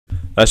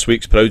This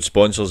week's proud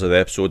sponsors of the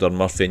episode are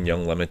Murphy &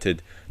 Young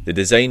Limited. They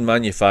design,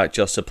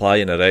 manufacture, supply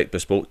and erect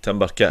bespoke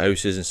timber kit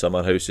houses and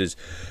summer houses.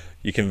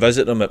 You can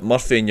visit them at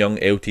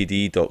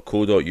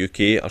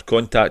murphyandyoungltd.co.uk or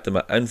contact them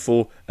at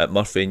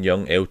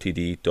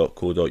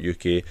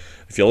info@murphyandyoungltd.co.uk.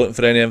 If you're looking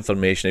for any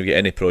information, if you get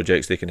any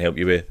projects they can help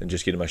you with, then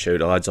just give them a shout.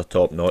 The lads are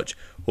top notch.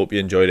 Hope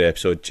you enjoy the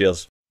episode.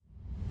 Cheers.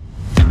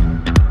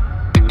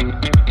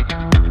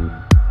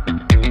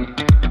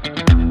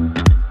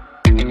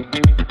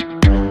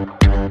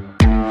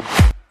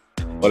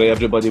 Alright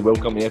everybody,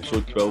 welcome to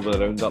episode 12 of the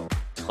Roundup.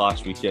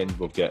 Class weekend,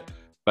 we've got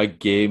big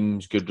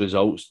games, good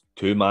results,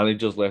 2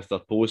 managers left their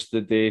post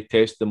today,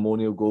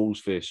 testimonial goals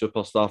for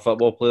superstar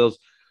football players.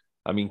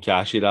 I mean,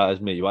 Cashy that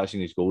is, mate. You actually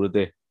seen his goal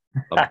today?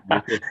 I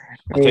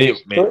tell you,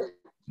 mate,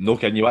 no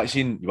kidding, you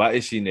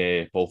actually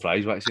seen Paul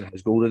Fry's, you actually seen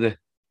his goal today?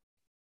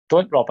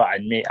 Don't rub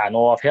it in, mate. I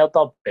know, I've heard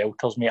of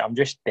belters, mate. I'm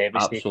just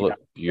devastated. Absolute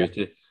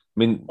beauty. I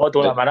mean, hold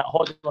on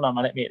a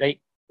minute, mate,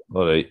 right?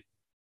 Alright.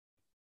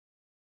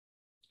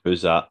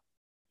 Who's that?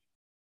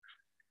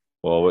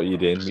 Well, what are you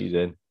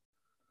doing?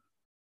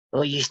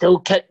 Oh, you still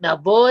kicking a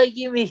ball,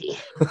 you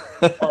mate?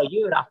 Oh,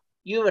 you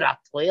were a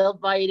player,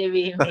 by the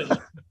way, mate.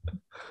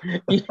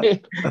 you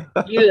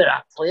were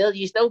a player.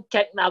 You still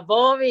kicking a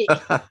ball, mate.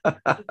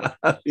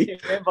 You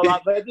remember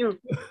that video?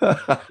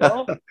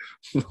 No?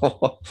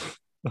 No.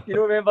 You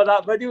don't remember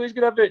that video was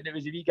going about? It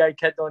was a wee guy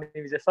kid on.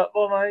 He was a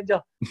football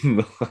manager.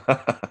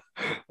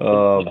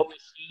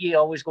 You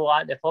always go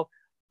out in the pub.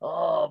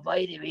 Oh,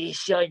 by the way,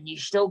 son, you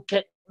still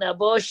kicking a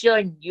ball,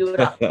 son. You were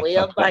a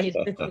player, by the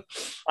way.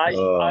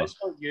 That's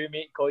for you,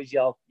 mate, because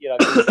you're a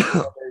good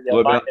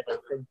player.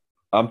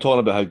 I'm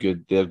talking about how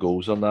good their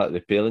goals are. That they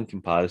pale in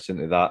comparison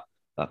to that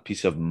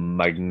piece of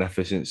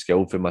magnificent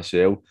skill for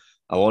myself.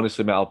 I'll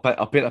honestly, mate, I'll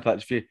paint a picture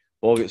for you.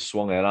 Ball gets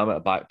swung in, I'm at a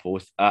back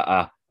post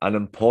at an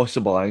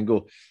impossible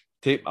angle.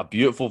 Take a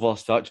beautiful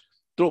first touch,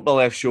 drop the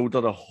left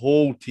shoulder, the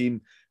whole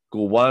team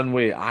go one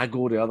way, I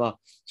go the other.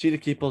 See the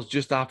keeper's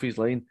just off his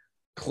line.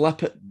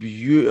 Clip it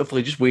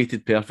beautifully, just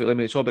weighted perfectly. I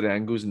mean, it's all about the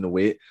angles and the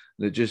weight,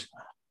 and it just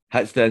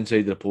hits the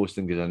inside of the post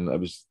and goes in. It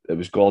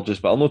was gorgeous,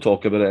 but I'll not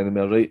talk about it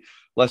anymore. Right,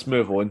 let's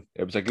move on.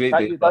 It was a great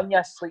day. You done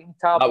your sleeping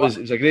tablet? It was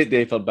a great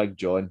day for Big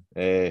John.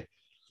 It's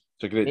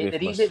a great day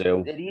for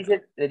myself.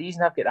 The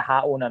reason I've got the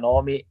hat on and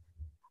all, mate,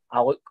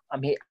 I look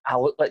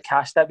like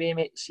Castaway,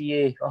 mate.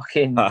 See,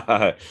 fucking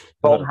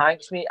Tom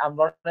Hanks, mate. I'm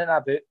running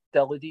about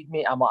deluded,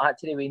 mate. I'm like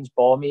actually Wayne's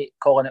ball, mate,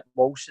 calling it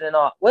Wilson and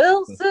that.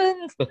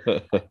 Wilson! I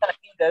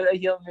get out of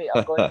here, mate.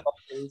 I'm going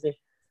crazy.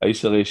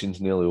 Isolation's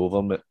nearly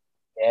over, mate.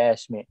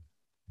 Yes, mate.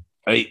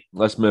 Right,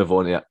 let's move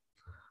on here.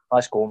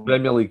 Let's go, mate.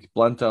 Premier League,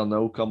 Blantyre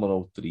 0,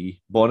 Cumbernauld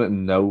 3, Bonnet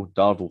 0,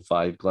 Darvel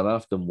 5,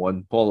 Glenafton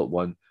 1, Paulet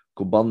 1,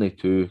 Kilbirnie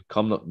 2,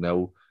 Cumnock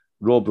 0,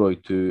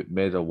 Robroy 2,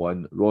 Meadow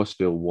 1,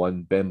 Rossvale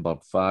 1,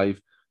 Benburn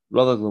 5,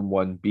 Rutherglen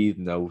 1, Beath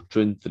 0,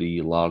 Troon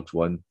 3, Largs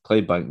 1,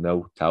 Clydebank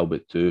 0,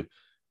 Talbot 2.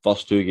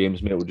 First 2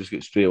 games, mate, we'll just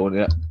get straight on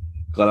it.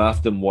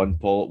 Glenafton 1,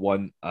 Paulet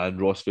 1, and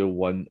Rossvale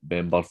 1,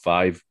 Benburn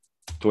 5.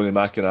 Tony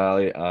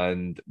McInally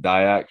and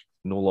Dyack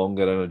no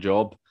longer in a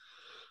job.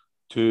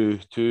 Two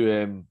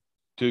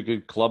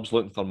good clubs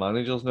looking for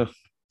managers now.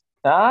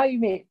 Aye,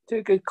 mate,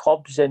 2 good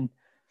clubs, and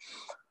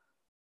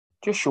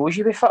just shows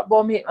you with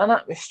football, mate,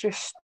 innit? It's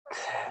just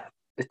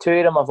the 2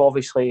 of them have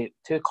obviously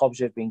 2 clubs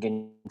have been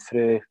going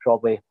through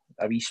probably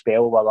a wee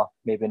spell where they're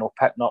maybe not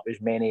picking up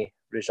as many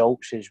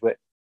results as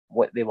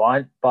what they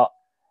want, but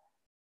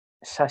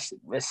it's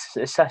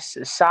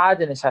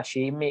sad and it's a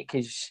shame, mate,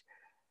 because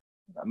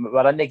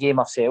we're in the game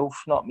ourselves.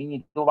 Not me.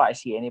 You don't want to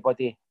see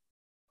anybody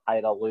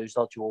either lose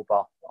their job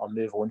or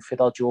move on for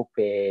their job,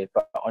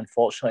 but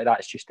unfortunately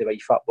that's just the way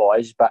football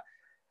is. But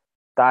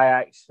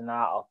Dyax and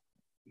that,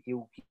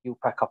 he'll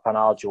pick up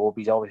another job.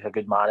 He's always a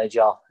good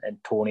manager,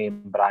 and Tony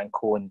and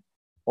Branco and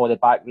all the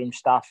backroom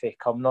staff at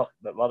Cumnock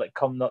that were at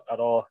Cumnock are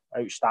all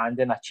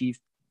outstanding,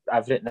 achieved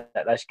everything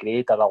at this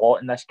grade, or a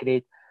lot in this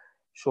grade.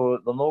 So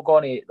they're not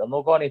going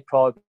to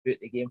probably be at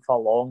the game for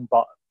long,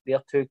 but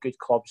they're 2 good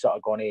clubs that are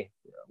going to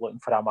looking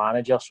for a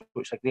manager. So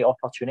it's a great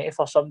opportunity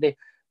for somebody,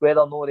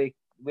 whether they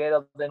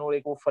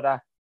go for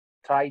a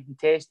tried and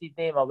tested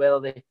name or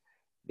whether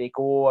they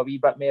go a wee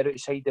bit more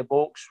outside the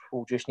box.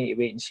 We'll just need to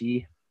wait and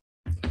see.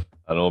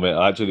 I know, mate.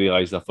 I actually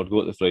realised I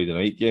forgot the Friday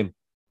night game.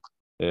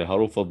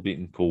 Hurlford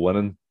beating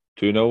Co-winning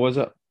 2-0, was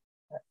it?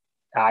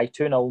 Aye,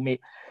 2-0,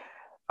 mate.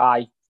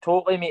 Aye,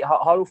 totally, mate.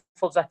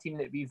 Hurlford's a team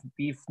that we've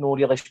not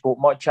really spoke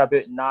much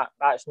about, and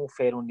that's no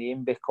fair on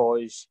them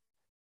because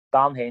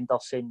Dan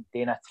Henderson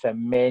doing a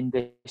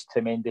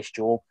tremendous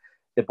job.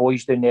 The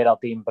boys down there are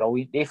doing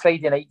brilliant. The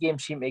Friday night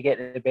games seem to get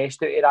the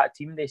best out of that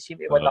team. They seem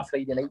to win their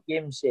Friday night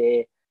games.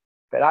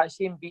 But that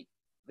team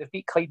they've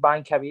beat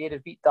Clydebank away,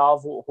 they've beat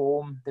Darvel at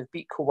home, they've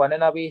beat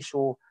Co-winning away,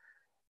 so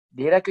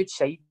they're a good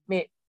side,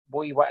 mate.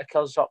 Boy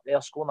Whittaker's up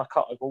there scoring a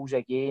couple of goals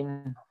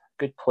again.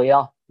 Good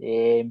player.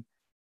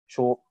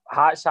 So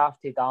hats off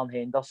to Darren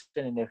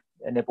Henderson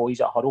and the boys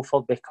at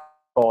Hurlford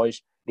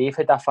because they've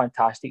had a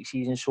fantastic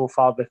season so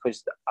far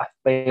because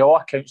by all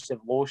accounts they've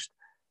lost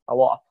a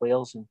lot of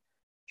players and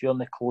during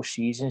the close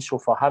season. So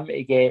for him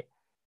to get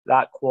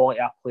that quality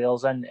of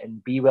players in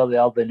and be where they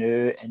are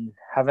now and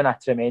having a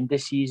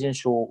tremendous season.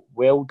 So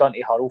well done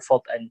to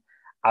Hurlford, and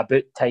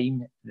about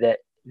time that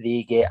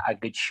they get a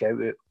good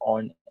shout out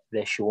on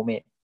the show,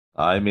 mate.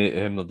 Aye, mate,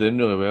 they're doing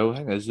really well.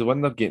 Thing is, they've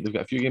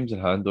got a few games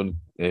in hand on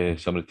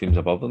some of the teams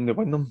above them. They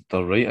win them,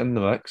 they're right in the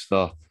mix.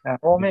 They're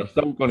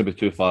still going to be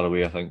too far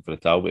away, I think, for the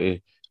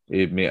Talbot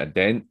to make a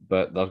dent,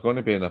 but they're going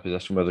to be in a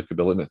position where they could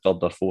be looking at third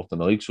or fourth in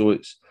the league. So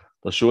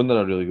they're showing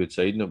they're a really good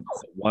side. And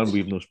one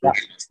we've no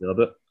spoken a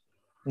bit.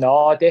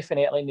 No,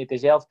 definitely, and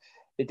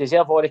they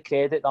deserve all the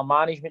credit. Their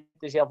management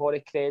deserve all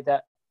the credit.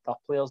 Their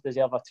players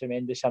deserve a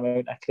tremendous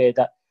amount of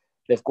credit.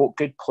 They've got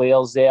good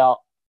players there.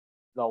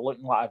 They're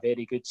looking like a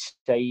very good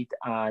side,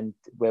 and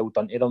well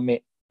done to them,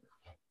 mate.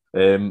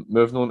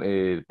 Moving on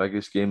to the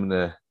biggest game in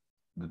the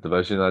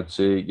division, I'd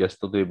say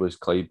yesterday was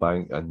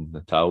Clydebank and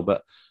the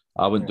Talbot.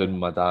 I went down with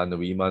my dad and the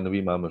wee man. The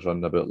wee man was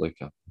running about like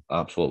an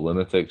absolute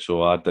lunatic,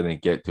 so I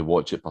didn't get to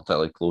watch it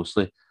particularly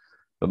closely.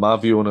 But my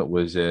view on it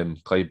was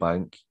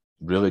Clydebank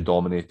really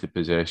dominated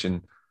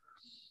possession.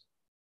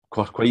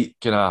 Quite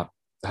kind of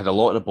had a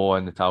lot of the ball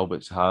in the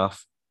Talbot's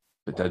half,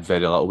 but did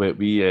very little bit.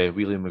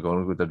 Liam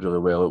McGonigal did really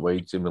well at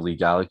wide, same with Lee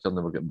Gallagher, and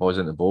they were getting balls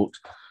into the box.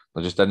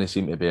 There just didn't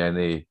seem to be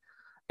any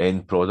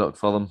end product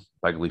for them.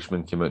 Big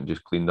Leishman came out and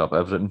just cleaned up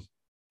everything.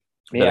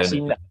 Yeah,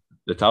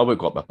 the Talbot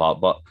got by part,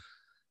 but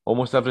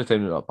almost every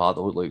time they got apart,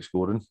 it looked like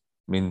scoring.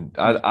 I mean,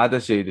 I'd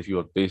have said if you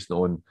were basing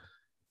on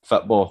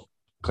football,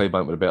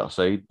 Clydebank were a better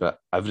side, but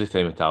every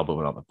time the Talbot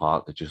went up the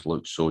park, it just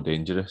looked so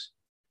dangerous.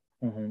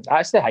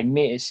 That's the thing,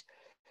 mate. Is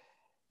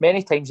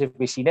many times have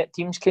we seen it,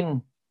 teams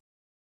can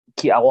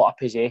keep a lot of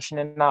possession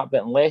in that,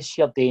 but unless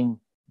you're doing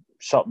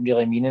something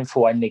really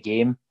meaningful in the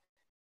game,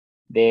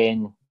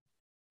 then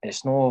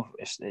it's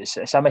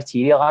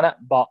immaterial in it.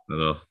 But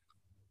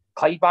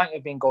Clydebank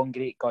have been going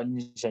great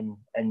guns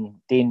and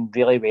doing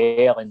really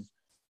well, and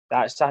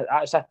that's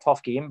a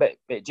tough game. But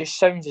it just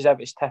sounds as if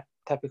it's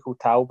typical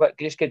Talbot.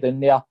 Just get down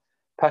there,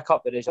 pick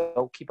up the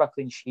result, keep a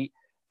clean sheet.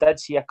 Did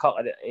see a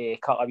couple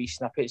of wee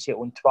snippets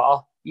on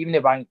Twitter.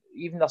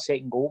 Even their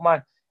second goal,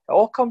 man. It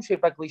all comes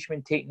with Big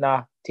Leishman taking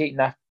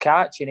a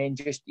catch and then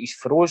just his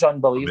throws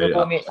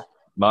unbelievable, mate.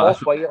 Off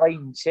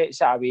byline,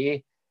 sets it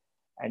away,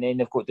 and then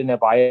they've got down the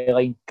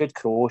byline. Good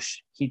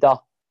cross, header.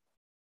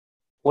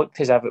 Looked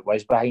as if it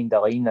was behind the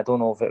line. I don't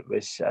know if it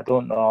was. I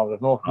don't know.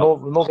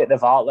 We've not get the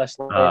VAR list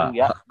level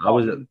yet. I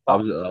was at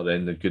the other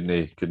end and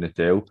couldn't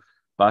tell.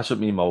 But that's what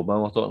me and my old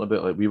man were talking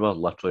about. Like, we were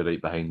literally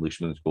right behind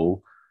Leishman's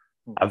goal.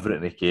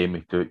 Everything he came,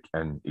 he took,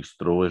 and his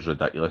throw is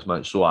ridiculous, man.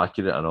 It's so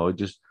accurate, and all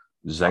just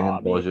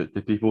zinging balls out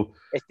to people.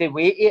 It's the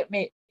way it,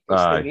 mate.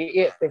 It's the way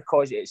it,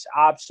 because it's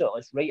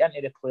right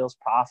into the player's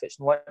path. It's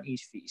not into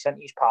his feet. It's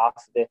into his path.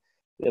 The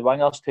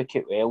wingers took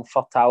it well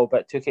for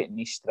Talbot, took it in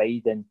his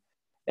stride, and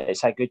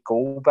it's a good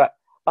goal. But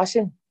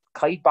listen,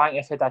 Clydebank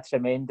have had a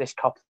tremendous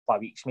couple of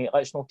weeks, mate.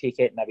 Let's not take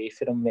it away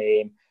from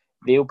them.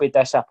 They'll be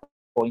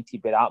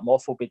disappointed by that.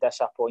 Moff will be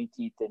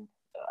disappointed, and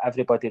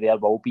everybody there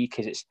will be,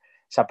 because it's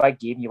a big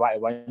game you want to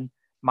win.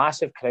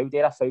 Massive crowd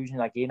there, 1,000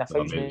 again,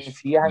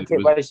 1,003, I think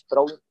it was.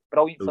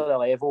 Brilliant for the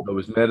level. There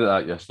was more of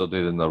that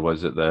yesterday than there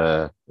was at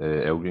the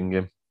Elgin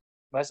game.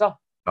 Was there?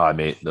 Aye,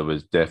 mate, there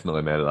was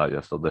definitely more of that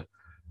yesterday.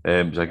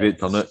 It was a great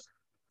turnout.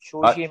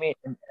 Shows you, mate.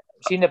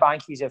 Seen the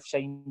Bankies have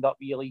signed up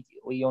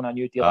Lee on a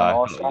new deal.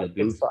 That's a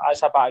bit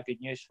of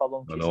good news for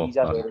them, because he's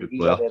a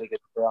very good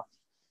player.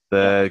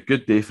 The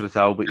good day for the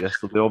Talbot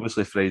yesterday.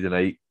 Obviously, Friday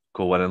night,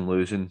 winning,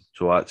 losing,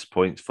 so that's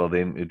points for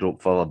them to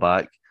drop further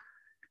back.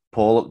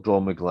 Pollock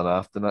drawn with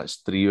Glenafton. That's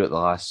 3 out of the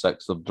last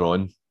 6 they've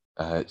drawn.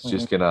 It's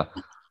just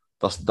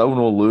they're still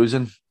no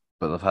losing,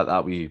 but they've had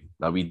that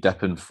wee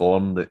dip in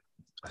form that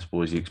I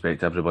suppose you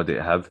expect everybody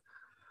to have.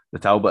 The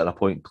Talbot are a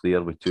point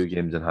clear with 2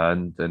 games in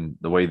hand, and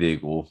the way they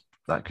go,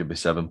 that could be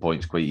 7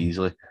 points quite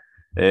easily.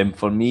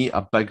 For me,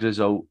 a big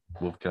result,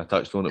 we've kind of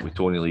touched on it with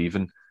Tony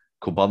leaving.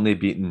 Kilbirnie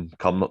beating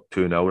Cumnock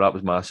 2-0. That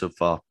was massive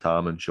for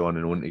Tam and Sean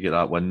and Owen to get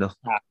that win there.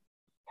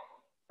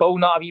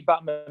 Building up a wee bit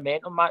of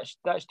momentum, match.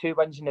 That's 2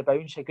 wins in the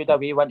bounce. A good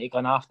away win to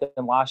Glenafton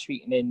last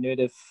week, and then now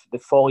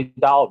they've followed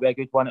that up with a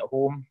good one at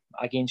home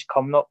against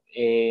Cumnock.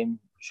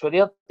 So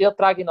they're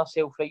dragging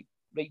themselves right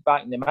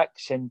back in the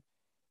mix, and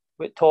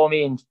with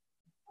Tommy and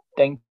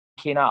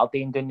Dinky are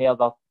doing down there,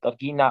 they're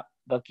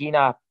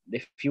getting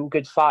the feel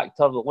good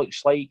factor. It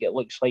looks like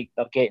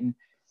they're getting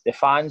the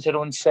fans are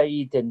on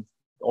side, and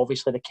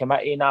obviously the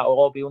committee and that will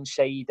all be on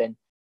side, and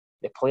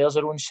the players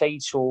are on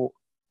side. So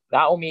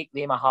that'll make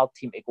them a hard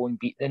team to go and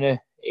beat them now.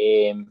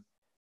 I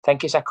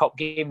think it's a cup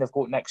game they've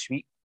got next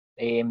week.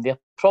 They're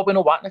probably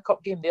not wanting a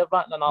cup game. They're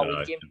wanting an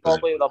league game.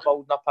 Probably they're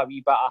building up a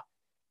wee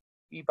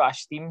bit of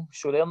steam.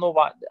 So they're not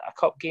wanting a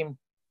cup game.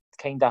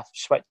 Kind of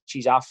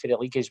switches off for the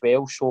league as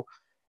well. So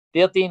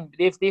they've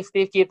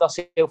gave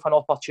themselves an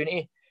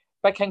opportunity.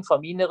 Big thing for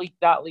me in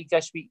that league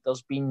this week.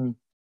 There's been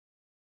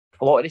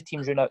a lot of the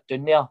teams down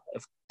there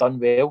have done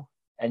well.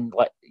 And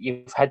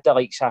you've had the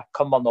likes of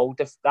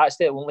Cumbernauld. That's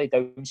the only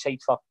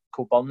downside for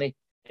Kilbirnie,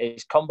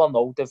 is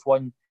Cumbernauld have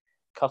won,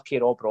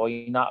 Kirky Rob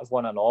Roy and that have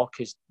won and all,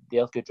 because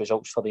they're good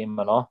results for them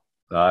and all.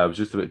 I was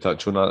just about to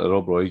touch on that. The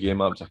Rob Roy game,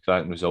 that was a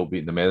cracking result,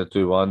 beating the Meda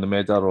 2-1. The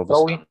Meda are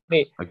obviously Brilliant,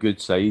 mate. a good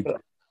side.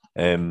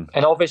 And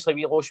obviously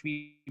we lost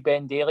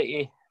Ben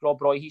Daly to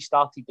Rob Roy. He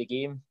started the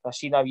game. I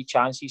seen a wee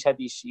chance he's had.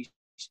 He's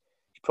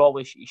got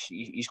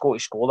to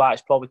score that.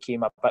 It's probably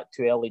came a bit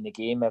too early in the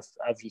game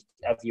if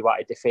you want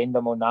to defend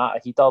him on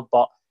that. He did,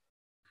 but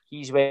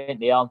he's went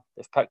there.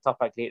 They've picked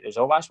up a great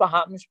result. That's what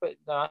happens, but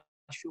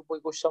Nashville boy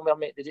goes somewhere,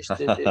 mate. They just That's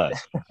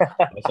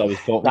what I was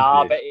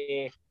talking but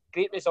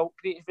great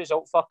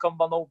result for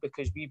Cumbernauld,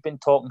 because we've been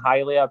talking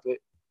highly about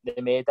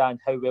the Meda and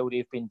how well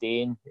they've been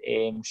doing.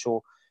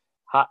 So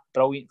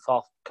brilliant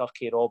for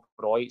Kirky Rob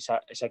Roy.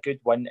 It's a good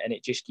win, and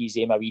it just gives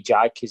them a wee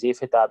jag, because they've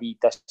had a wee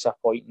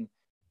disappointing.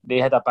 They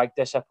had a big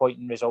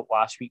disappointing result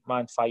last week,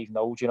 man, 5-0. Do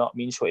you know what I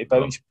mean? So to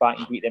bounce back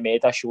and beat the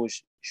Meda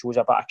shows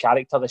a bit of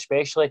character,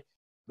 especially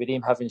with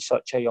him having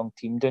such a young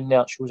team down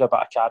there. It shows a bit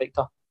of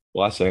character.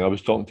 Last thing, I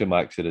was talking to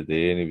Max the other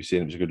day, and he was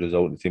saying it was a good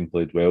result and the team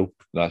played well. And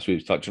that's what he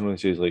was touching on. He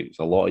says, like, it's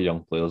a lot of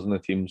young players in the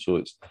team, so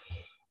it's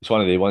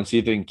one of the ones. See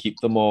if they can keep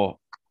them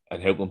all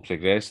and help them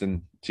progress,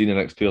 and see in the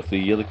next 2 or 3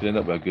 years they could end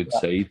up with a good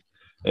side.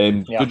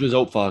 Good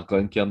result for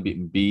Glencairn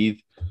beating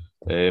Beath.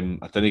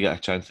 I didn't get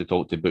a chance to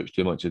talk to Butch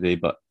too much today,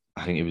 but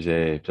I think he was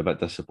a bit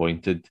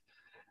disappointed.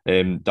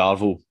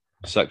 Darvel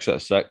 6 out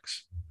of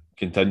 6,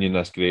 continuing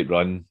this great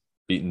run,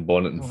 beating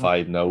Bonnet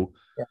 5-0.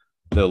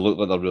 They look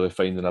like they're really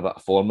finding a bit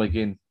of form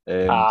again.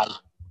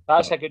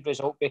 That's a good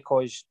result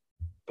because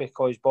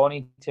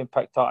Bonington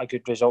picked up a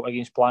good result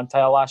against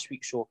Blantyre last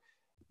week, so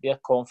their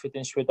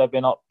confidence would have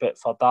been up. But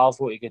for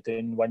Darvel to get down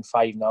and win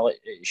 5-0,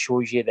 it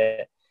shows you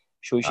the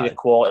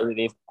quality that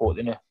they've got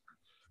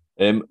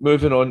now.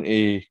 Moving on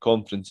to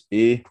Conference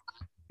A,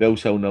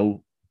 Bellshill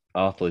 0,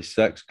 Arthurlie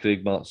 6,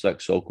 Craigmart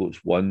 6, Saltcoats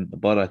 1,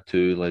 Borough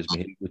 2,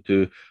 Lesmahago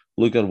 2,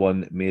 Lugar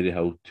 1,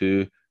 Maryhill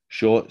 2,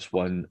 Shotts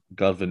 1,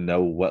 Girvan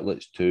 0,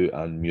 Whitlets 2,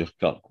 and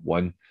Muirkirk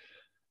 1.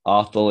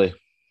 Arthurlie,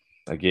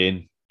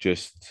 again,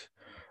 just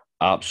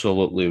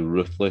absolutely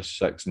ruthless,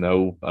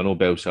 6-0. I know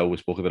Bellshill, we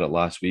spoke about it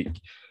last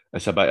week.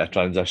 It's a bit of a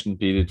transition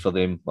period for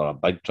them, or a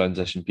big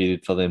transition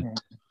period for them.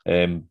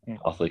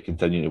 Arthurlie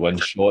continuing to win.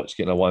 Shotts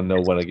getting a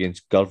 1-0 win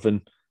against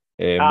Girvan.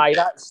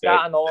 That's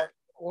that and all.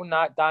 On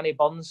that, Danny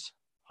Burns,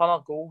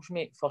 100 goals,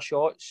 mate, for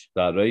Shotts. Is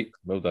that right?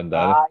 Well done,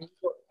 Danny.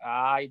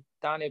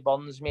 Danny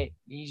Burns, mate.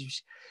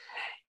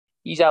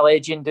 He's a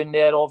legend in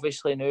there,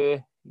 obviously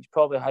now. He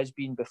probably has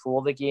been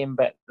before the game,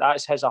 but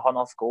that's his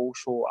 100th goal,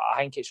 so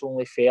I think it's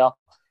only fair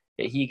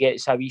that he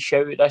gets a wee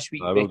shout out this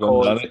week,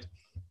 because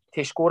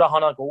to score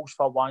 100 goals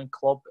for one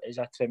club is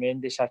a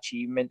tremendous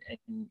achievement,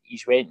 and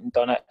he's went and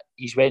done it.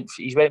 He's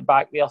went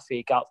back there for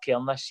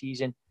Gartcairn this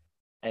season,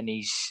 and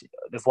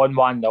they've won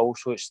 1-0,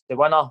 so it's the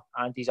winner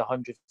and he's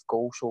 100th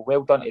goal, so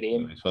well done to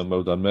them. Nice one,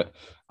 well done, mate.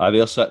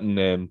 They're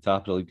sitting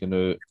top of the league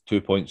now,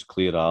 2 points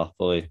clear of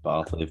Arthurlie,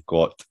 but Arthurlie have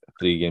got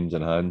 3 games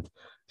in hand.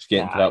 It's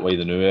getting to that way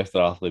the now, after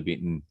Arthurlie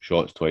beating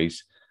Shotts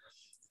twice.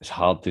 It's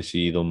hard to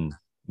see them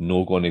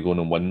no going to go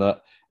and win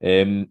that.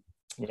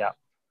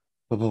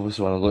 What was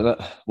the one I was looking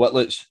at?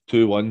 Whitlets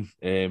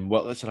 2-1.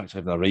 Whitlets are actually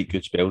having a right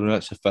good spell now.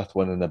 It's the 5th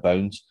win in the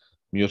bounds.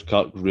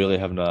 Muirkirk really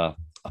having a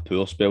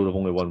poor spell. They've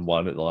only won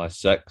 1 at the last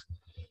 6.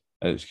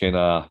 And it's kind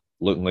of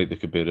looking like they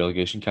could be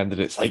relegation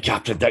candidates, like I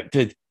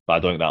predicted. But I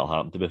don't think that'll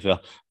happen, to be fair.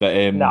 But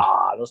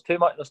there's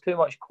too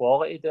much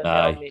quality down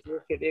there, mate.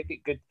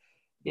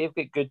 They've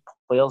got good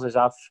players, as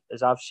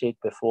I've said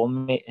before,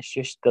 mate. It's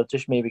just they're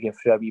just maybe going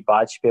through a wee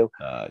bad spell,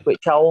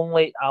 which I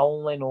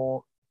only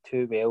know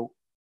too well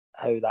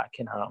how that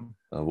can happen.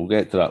 We'll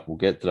get to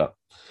that.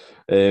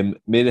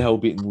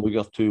 Maryhill beating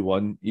Lugar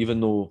 2-1,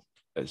 even though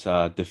it's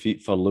a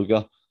defeat for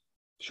Lugar,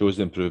 shows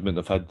the improvement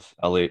they've had.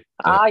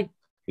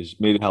 Because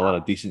Maryhill are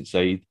a decent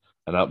side,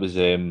 and that was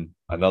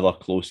another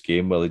close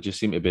game where they just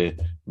seem to be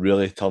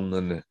really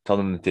turning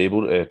the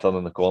table,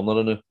 turning the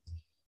corner now.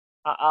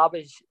 I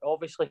was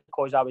obviously,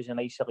 because I was in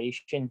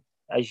isolation,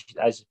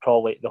 as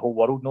probably the whole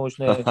world knows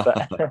now.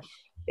 But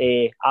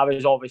I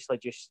was obviously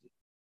just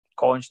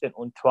constant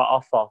on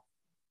Twitter for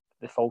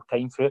the full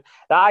time through.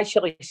 That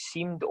actually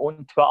seemed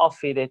on Twitter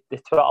for the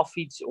Twitter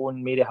feeds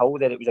on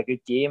Maryhill that it was a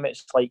good game.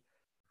 It's like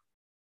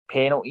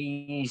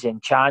penalties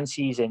and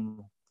chances and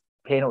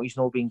penalties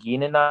not being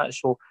gained in that.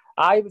 So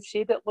I would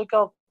say that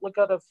Lugar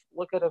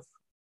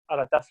are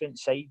a different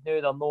side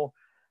now.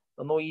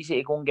 They're not easy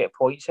to go and get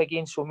points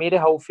again. So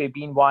Maryhill, for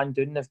being 1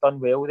 down, they've done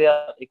well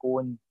there to go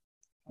and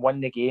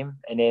win the game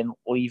and then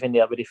leaving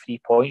there with the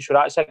 3 points. So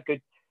that's a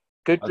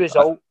good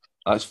result.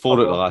 That's 4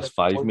 out of the last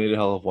 5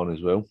 Maryhill have won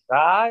as well.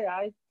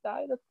 Aye,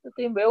 they're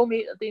doing well,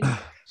 mate.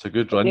 It's a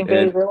good run. Doing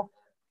very well.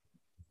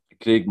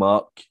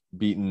 Craigmark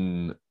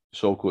beating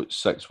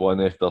Saltcoats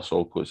 6-1 after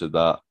Saltcoats had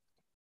that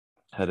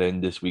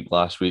horrendous week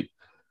last week.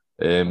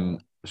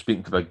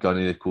 Speaking to Big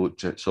Gunny, the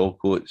coach at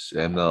Saltcoats,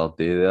 the other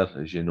day there,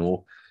 as you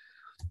know,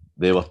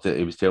 he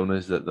was telling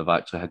us that they've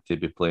actually had to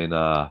be playing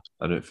an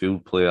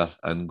outfield player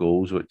in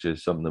goals, which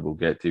is something that we'll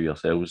get to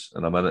yourselves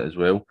in a minute as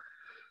well.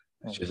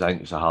 I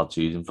think it's a hard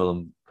season for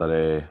them. But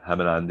him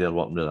and Andy are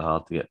working really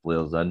hard to get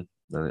players in,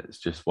 and it's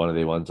just one of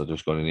the ones they're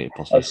just going to need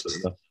to persist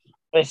with.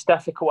 It's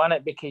difficult, isn't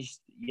it? Because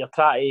you're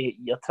trying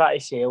to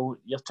sell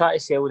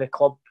the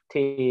club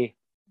to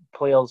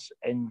players,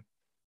 and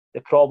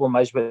the problem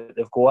is what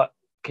they've got,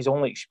 because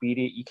only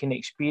experience, you can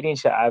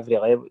experience it at every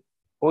level.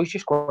 Boys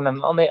just go on the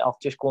internet or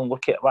just go and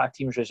look at what a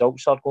team's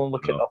results are, go and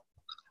look at their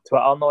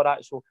Twitter and all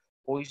that. So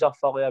boys are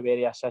fully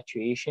aware of a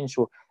situation.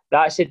 So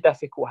that's a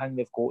difficult thing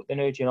they've got to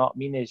know. Do you know what I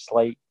mean? It's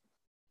like,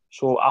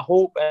 so I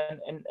hope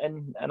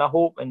and I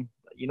hope, and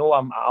you know,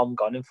 I'm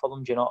gunning for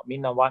them. Do you know what I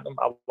mean? I want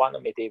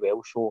them to do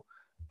well. So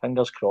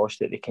fingers crossed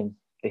that they can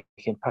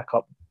pick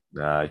up.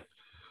 Aye.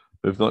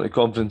 Moving on to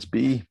Conference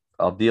B.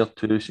 Ardere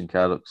 2, St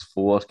Carrots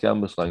 4,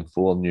 Cambuslang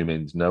 4,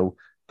 Newmains 0,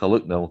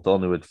 Tulloch 0,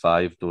 Thornywood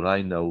 5,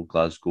 Dorine 0,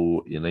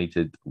 Glasgow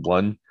United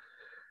 1,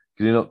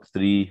 Greenock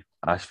 3,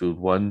 Ashfield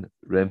 1,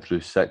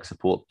 Renfrew 6,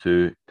 Support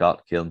 2,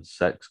 Gartcairn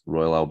 6,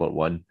 Royal Albert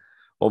 1.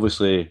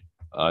 Obviously,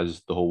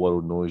 as the whole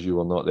world knows, you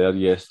were not there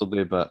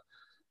yesterday, but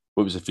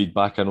what was the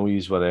feedback? I know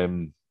you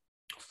were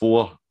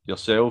 4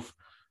 yourself,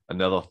 and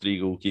the other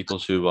 3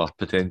 goalkeepers who were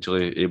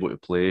potentially able to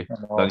play.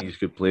 None of you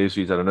could play,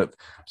 so he's in it.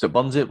 Was it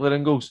Burnsy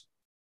playing goals?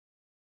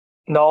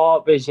 No,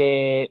 it was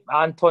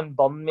Anton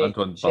Byrne, mate.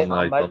 Anton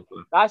Byrne.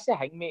 That's the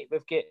thing, mate.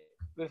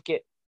 We've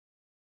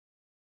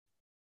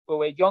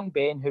got young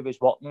Ben who was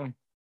working,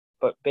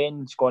 but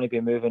Ben's going to be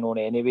moving on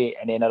anyway.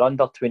 And then our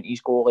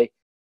under-20s goalie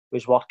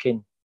was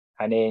working,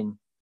 and then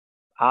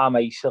I'm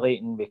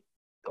isolating with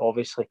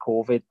obviously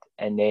COVID,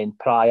 and then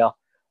prior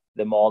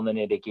the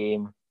morning of the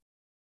game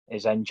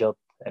is injured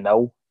and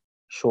ill.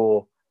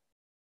 So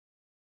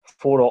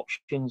 4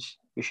 options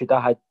we should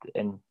have had,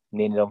 and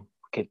none of them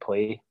could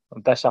play.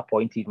 I'm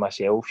disappointed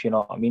myself, you know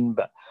what I mean?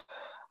 But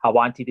I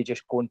wanted to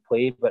just go and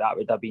play, but that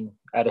would have been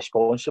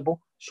irresponsible.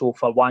 So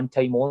for one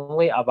time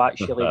only, I've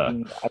actually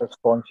been a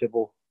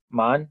responsible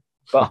man.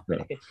 But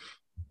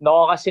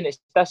no, listen, it's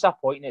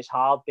disappointing. It's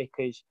hard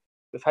because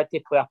we've had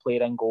to play a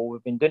player in goal.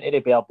 We've been doing it to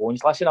the bare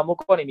bones. Listen, I'm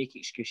not going to make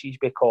excuses,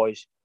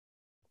 because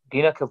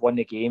Greenock have won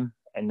the game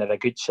and they're a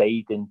good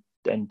side, and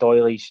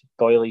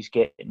Doyley's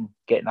getting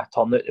a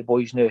turn out the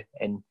boys now.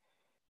 And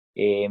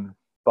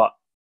but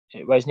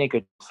it wasn't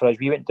good for us.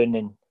 We've went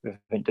down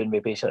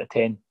with basically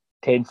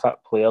 10 fit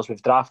players. We've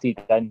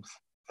drafted in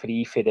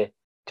 3 for the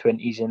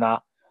 20s and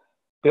that.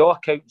 By all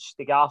accounts,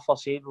 the gaffer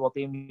said we were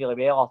doing really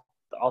well.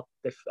 Our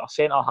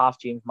centre half,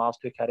 James Mars,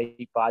 took a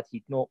right bad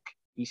heat knock.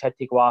 He's had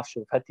to go off, so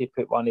we've had to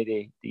put one of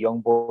the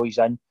young boys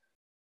in.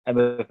 And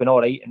we've been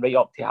all right. And right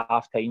up to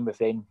half time,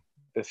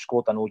 we've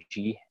scored an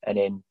OG. And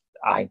then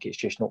I think it's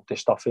just knocked the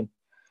stuffing.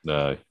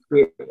 No.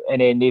 And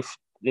then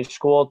they've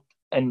scored.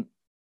 And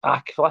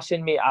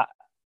listen, mate,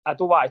 I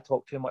don't want to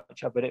talk too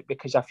much about it,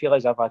 because I feel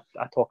as if I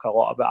talk a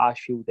lot about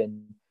Ashfield,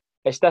 and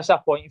it's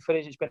disappointing for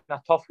us. It's been a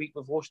tough week.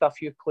 We've lost a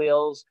few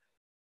players.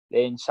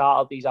 Then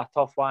Saturday's a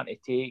tough one to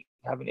take,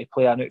 having to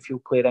play an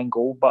outfield player in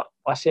goal. But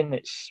listen,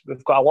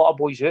 we've got a lot of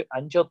boys out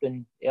injured,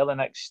 and early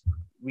next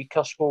week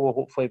or so we'll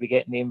hopefully be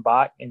getting them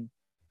back, and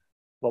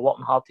we're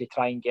working hard to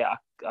try and get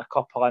a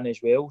couple in as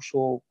well.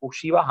 So we'll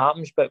see what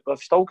happens. But we've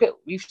still got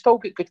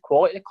good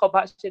quality at the club.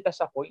 That's the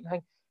disappointing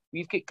thing.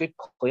 We've got good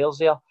players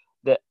there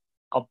that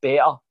are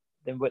better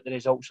than what the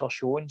results are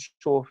showing.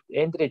 So at the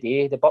end of the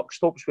day, the buck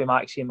stops with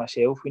Maxie and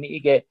myself. We need to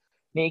get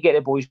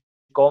the boys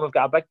going. We've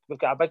got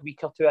a big week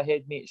or two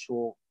ahead, mate.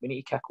 So we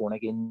need to kick on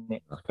again,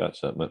 mate.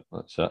 That's it, mate.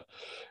 That's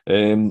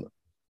it.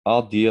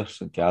 Ardere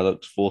St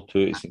Carrots 4-2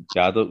 to St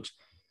Carrots.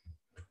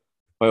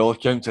 By all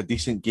accounts, a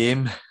decent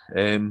game.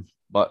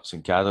 But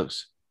St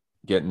Carrots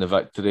getting the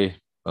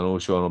victory. I know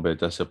Sean will be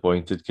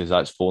disappointed, because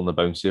that's 4 in the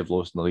bounce they've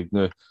lost in the league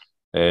now.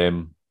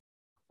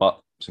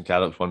 But St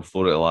Carrots won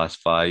 4 out of the last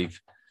 5.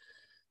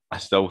 I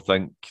still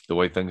think the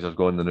way things are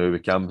going now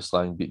with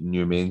Cambuslang beating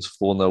Newmains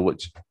 4-0,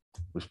 which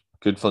was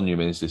good for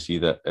Newmains to see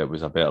that it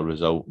was a better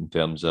result in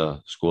terms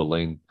of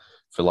scoreline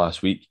for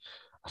last week.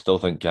 I still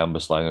think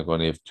Cambuslang are going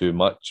to have too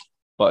much,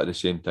 but at the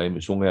same time,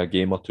 it's only a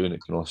game or two and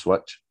it can all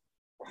switch.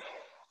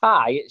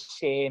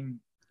 It's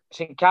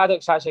St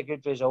Carrots, that's a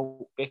good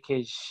result,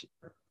 because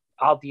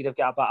Ardere have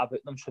got a bit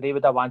about them, so they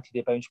would have wanted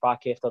to bounce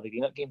back after the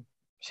Greenock game.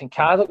 St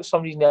Carrots, for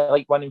some reason, they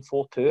like winning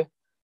 4-2.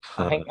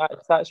 I think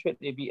that's what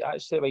they beat.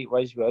 That's the way it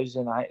was,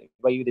 and why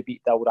would they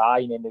beat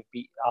Dalry and then they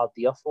beat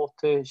Ardere 4-2.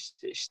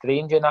 It's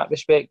strange in that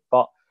respect,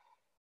 but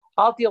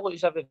Ardere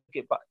looks as if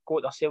they've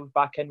got themselves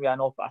back in with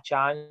a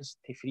chance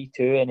to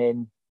 3-2, and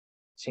then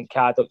St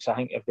Carrots, I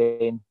think, have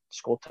then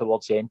scored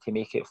towards the end to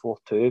make it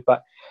 4-2.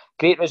 But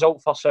great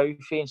result for Southie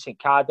and St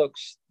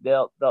Carrots.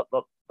 They're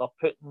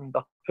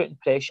putting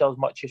pressure as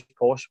much as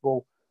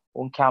possible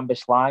on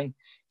Cambuslang. You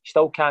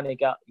still can't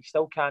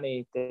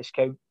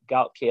discount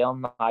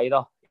Gartcairn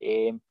either.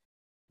 With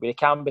the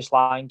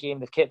Cambuslang game,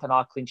 they've kept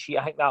an clean sheet.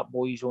 I think that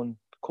boy's on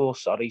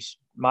course, or he's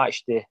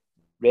matched the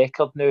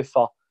record now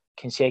for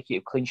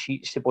consecutive clean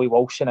sheets. The boy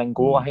Wilson in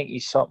goal. I think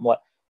he's something like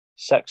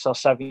 6 or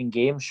 7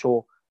 games.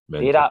 So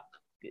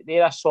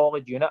they're a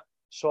solid unit.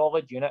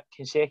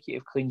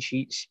 Consecutive clean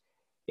sheets.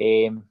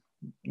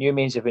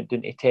 Newmains have went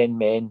down to 10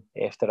 men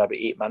after about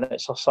 8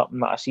 minutes or something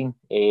that I've seen.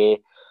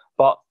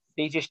 But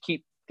they just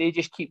keep they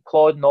just keep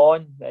plodding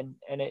on, and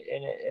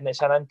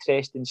it's an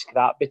interesting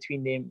scrap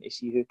between them to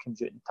see who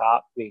comes out on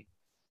top with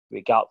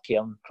Galt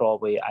Cairn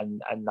probably and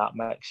that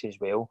mix as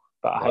well.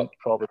 But I think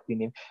probably between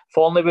them.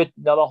 Fonnellywood,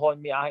 another one,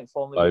 mate. I think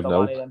Fonnellywood are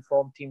one of the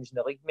informed teams in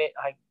the league, mate.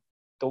 I think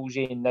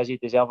Dolzy and Nizzy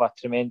deserve a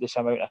tremendous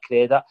amount of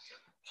credit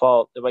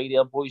for the way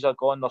their boys are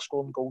going. They're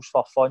scoring goals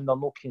for fun. They're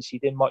not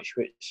conceding much,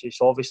 which is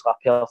obviously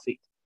a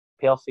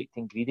perfect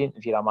ingredient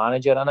if you're a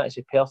manager in it. It's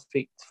a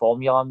perfect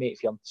formula, mate,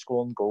 if you're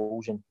scoring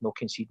goals and no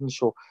conceding.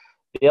 So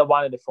they're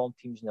one of the form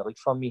teams in the league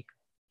for me.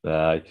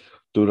 Aye.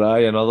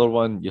 Durai, another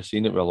one. You're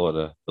seeing it with a lot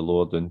of the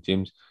lower down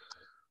teams.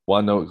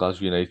 1-0 at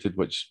Glasgow United,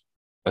 which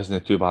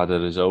isn't too bad a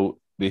result.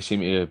 They seem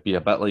to be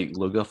a bit like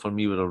Luger for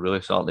me, where they're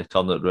really starting to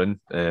turn it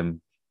around,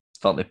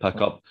 starting to pick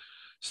up.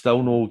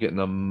 Still no getting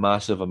a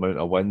massive amount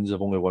of wins.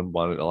 They've only won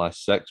 1 out of the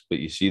last 6, but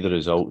you see the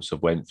results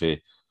have went for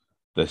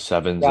the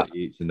 7s, the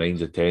 8s, the 9s,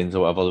 the 10s,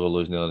 or whatever they were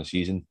losing earlier in the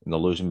season, and they're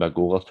losing by a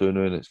goal or two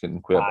now, and it's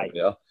getting quite a bit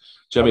better.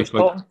 Jimmy, I was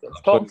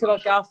talking to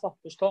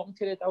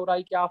the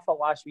Dalry gaffer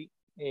last week.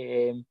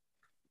 I was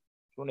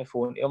on the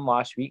phone to him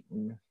last week,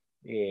 and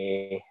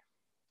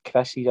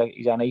Chris, he's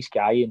a nice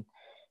guy, and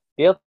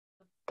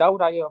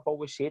Dalry, I've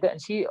always said it,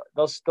 and see,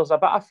 there's a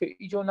bit of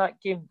footage on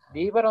that game.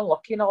 They were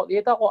unlucky, they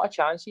had a lot of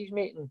chances,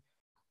 mate, and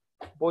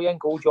boy and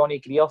goal Johnny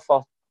Greer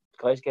for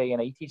Glasgow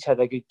United's had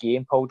a good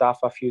game, pulled off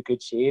a few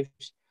good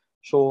saves.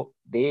 So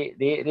they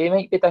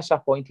might be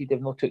disappointed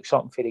they've not took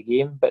something for the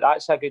game, but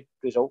that's a good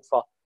result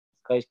for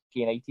Glasgow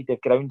United.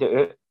 They've grounded it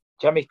out.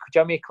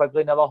 Jimmy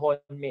Quigley, another one,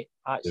 mate.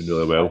 That's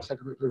really well. That's a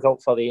good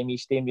result for them.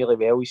 He's staying really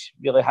well. He's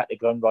really hit the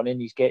ground running.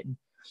 He's getting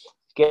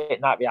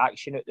that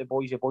reaction out the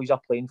boys. The boys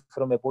are playing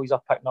for him. The boys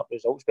are picking up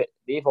results. But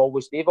they've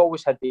always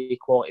had the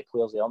quality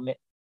players there, mate.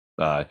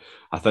 Aye,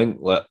 I think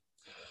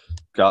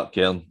Gart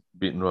Cairn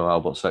beating Royal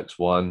Albert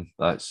 6-1.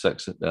 That's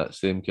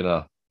them kind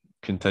of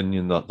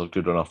continuing that their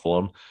good run of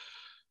form.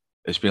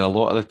 It's been a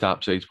lot of the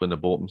top sides win the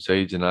bottom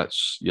sides, and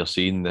that's you're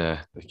seeing the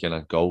kind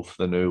of golf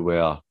the now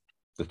where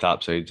the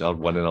top sides are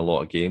winning a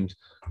lot of games.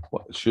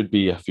 It should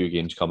be a few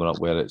games coming up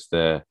where it's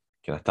the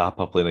kind of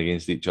tapper playing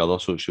against each other,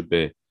 so it should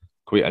be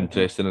quite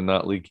interesting in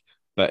that league.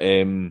 But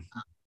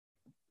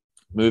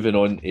moving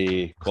on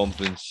to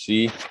Conference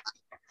C,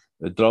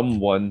 the Drum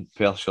 1,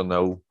 Perthshire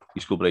 0,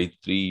 East Kilbride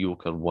 3,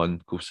 Yoker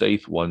 1,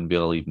 Kilsyth 1,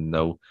 Bearleven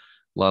 0,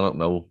 Lanark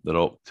 0, The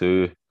Rock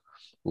 2,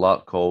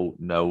 Larkhall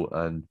 0,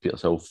 and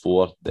Petershill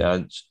 4, the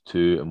Ants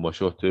 2, and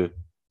Wishaw 2.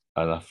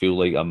 And I feel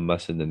like I'm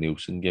missing the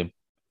Nielsen game.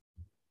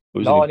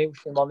 No,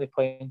 Nielsen won't be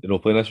playing. They're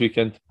not playing this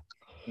weekend?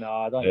 No,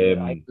 I don't.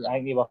 I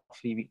think they were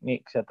 3 week,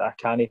 mate. I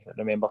can't even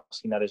remember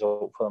seeing a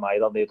result for them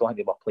either. They don't think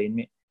they were playing,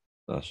 mate.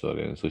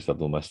 Sorry, at least I've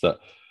not missed it.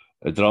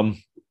 The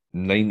Drum,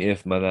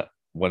 90th minute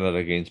winner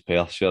against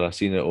Perthshire. I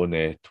seen it on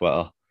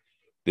Twitter.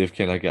 They've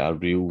kind of got a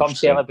real... Some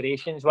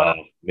celebrations, wasn't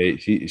it?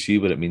 Mate, see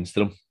what it means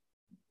to them.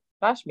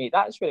 That's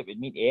what it would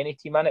mean to any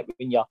team, innit?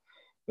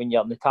 When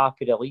you're in the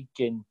top of the league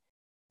and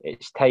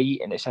it's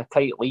tight and it's a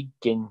tight league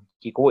and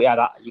you go to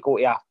a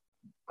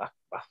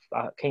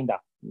kind of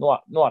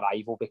not a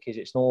rival because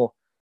it's not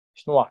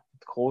a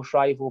close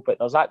rival, but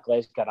there's that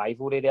Glasgow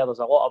rivalry there. There's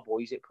a lot of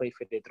boys that play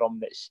for the Drum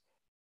that's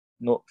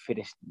not for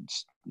the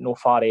no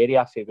far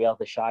area for where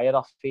the Shire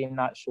are playing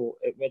that, so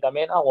it would have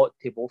meant a lot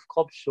to both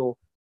clubs. So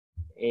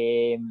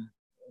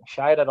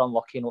Shire are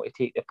unlucky not to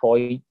take the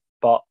point,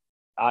 but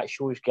that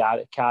shows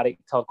character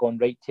going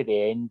right to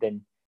the end,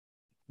 and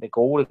the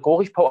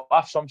goalie's put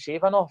off some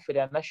saving off for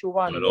the initial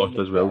one.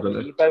 As well,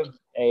 didn't it?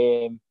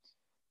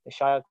 The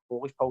Shire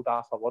goalie's pulled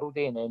off a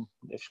worldie, and then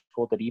they've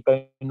scored the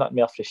rebound. Not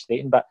more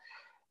frustrating, but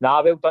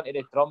well done to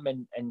the Drum,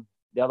 and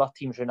the other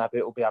teams round about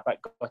will be a bit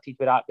gutted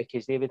with that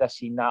because they would have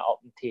seen that up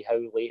until how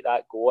late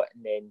that got,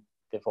 and then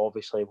they've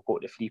obviously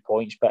got the 3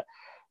 points. But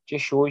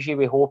just shows you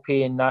with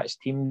Hopi and that's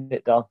team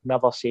that they'll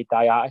never say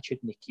die attitude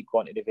and they keep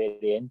going to the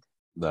very end.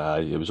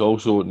 It was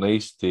also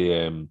nice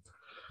to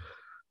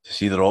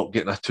see the Rock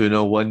getting a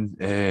 2-0 win.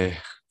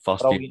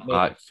 First game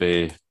back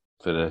for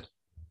the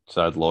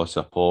sad loss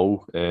of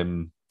Paul.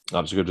 That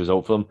was a good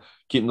result for them.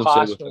 Keeping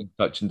themselves within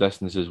touching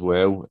distance as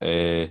well.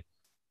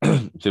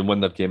 To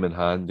win their game in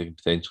hand, they can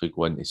potentially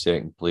go into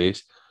second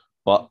place.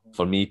 But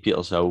for me,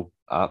 Petershill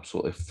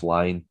absolutely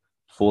flying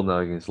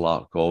 4-0 against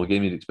Larkhall. A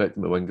game you'd expect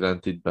them to win,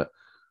 granted, but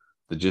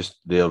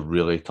they're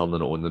really turning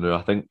it on the now.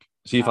 I think,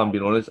 if I'm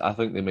being honest, I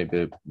think they might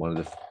be one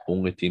of the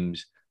only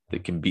teams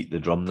that can beat the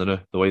Drum now,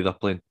 the way they're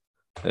playing.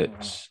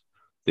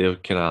 They're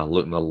kind of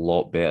looking a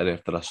lot better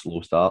after a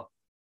slow start.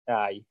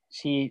 Aye.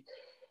 See,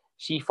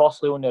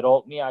 firstly on the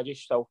Rock, mate,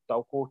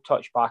 I'll go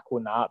touch back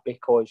on that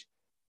because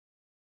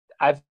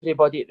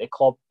everybody at the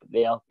club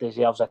there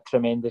deserves a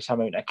tremendous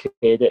amount of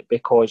credit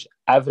because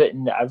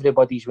everything that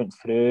everybody's went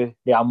through,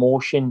 the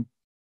emotion,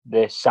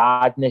 the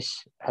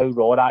sadness, how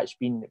raw that's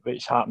been,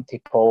 what's happened to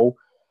Paul,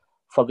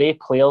 for their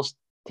players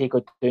to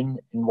go down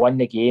and win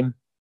the game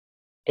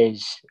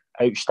is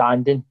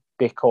outstanding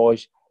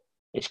because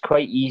it's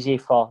quite easy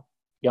for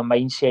your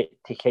mindset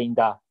to kind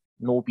of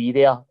not be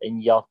there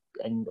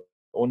and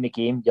on the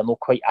game, you're not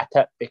quite at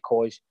it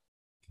because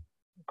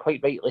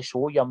quite rightly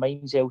so, your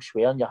mind's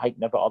elsewhere and you're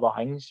thinking about other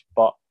things.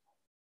 But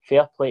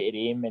fair play to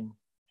him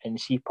and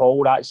see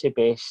Paul. That's the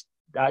best.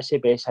 That's the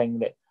best thing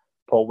that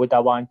Paul would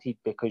have wanted,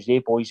 because they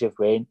boys have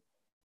went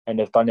and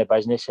they've done the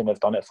business and they've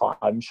done it for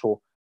him.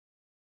 So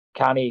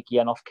can't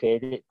give enough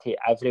credit to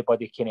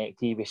everybody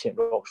connected with St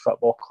Roch's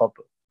Football Club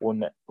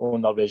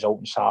on the result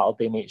on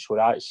Saturday, mate. So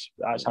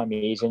that's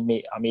amazing,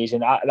 mate.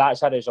 Amazing.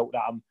 That's a result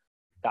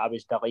that I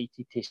was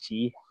delighted to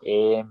see.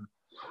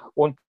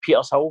 On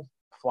Petershill,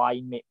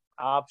 flying, mate.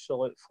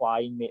 Absolute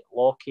flying, mate.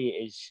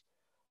 Lockie's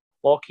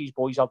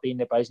boys are doing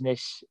the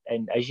business,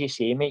 and as you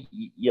say, mate,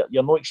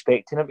 you're not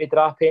expecting them to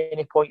drop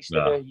any points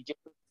to do. You just,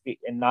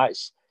 and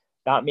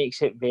that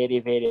makes it very,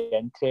 very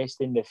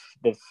interesting.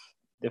 They've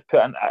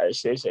put in,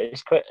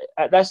 it's quite,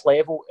 at this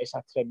level, it's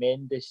a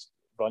tremendous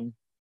run.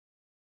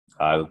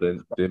 They're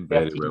doing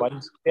very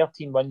well.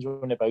 13 wins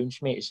on the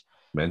bounce, mate. It's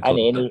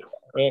mental.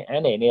 At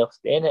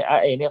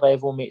any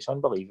level, mate. It's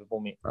unbelievable,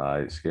 mate.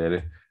 It's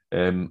scary.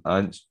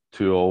 Ants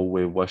 2-2.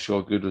 We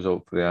Wishaw, good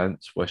result for the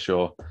Ants.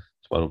 Wishaw,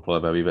 Sparrow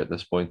probably a wee bit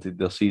disappointed.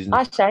 Their season.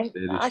 That's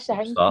the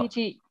thing,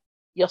 PG.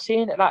 You're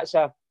saying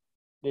that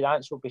the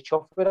Ants will be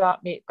chuffed with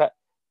that, mate, but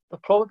they're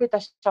probably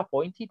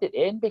disappointed at the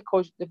end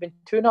because they've been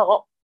 2-0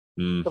 up.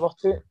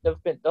 They're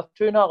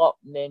 2-0 up,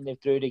 and then they've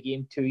drew the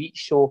game 2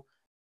 each. So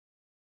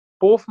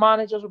both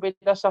managers will be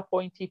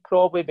disappointed,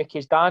 probably,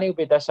 because Danny will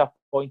be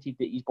disappointed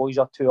that his boys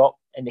are 2 up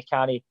and they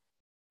can't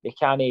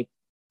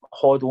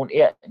hold on to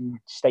it and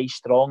stay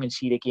strong and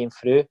see the game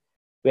through.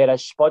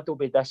 Whereas Spud will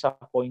be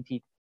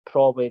disappointed,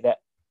 probably, that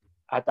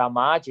I'd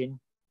imagine,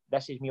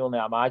 this is me only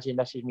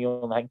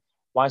thing,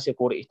 once they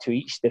go to 2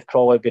 each, they've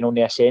probably been on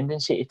the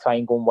ascendancy to try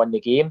and go and win the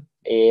game.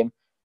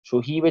 So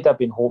he would have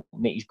been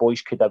hoping that his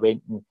boys could have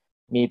went and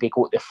maybe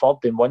got the third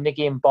and won the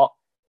game, but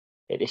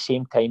at the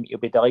same time, he'll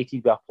be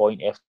delighted with a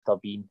point after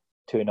being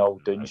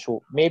 2-0 down.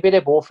 So maybe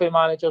the both of the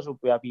managers will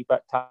be a wee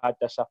bit tad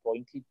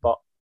disappointed, but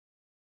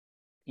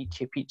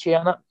peachy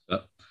in it. Yeah.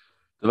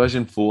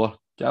 Division 4,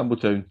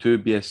 Campbelltown 2,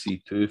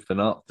 BSC 2,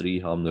 Fanart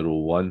 3,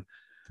 Hamnero 1,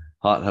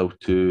 Harthill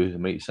 2,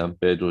 Mighty St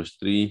Pedro's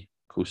 3,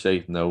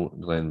 Coolside 0,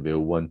 Glenvale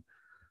 1.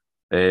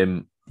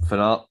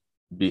 Fanart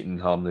beating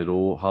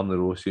Hamnero.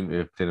 Hamnero seem to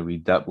have taken a wee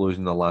dip,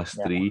 losing the last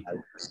 3.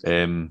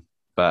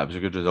 But it was a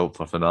good result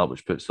for Fanart,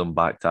 which puts them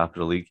back top of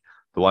the league.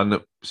 The one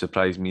that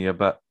surprised me a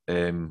bit,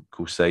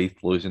 Coolside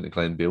losing to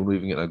Glenvale, not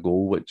even getting a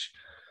goal, which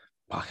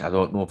I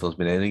don't know if there's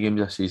been any games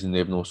this season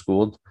they've not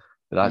scored.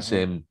 But that's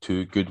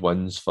 2 good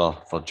wins for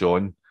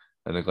John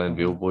and the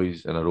Glenvale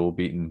boys in a row,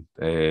 beating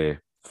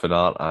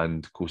Fanart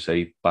and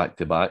Coolside back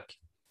to back.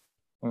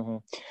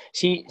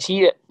 See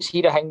the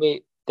thing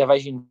with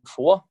Division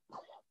 4.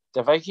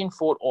 Division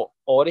 4,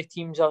 all the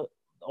teams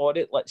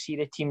let's see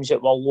the teams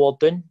that were lower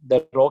down,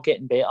 they're all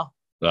getting better.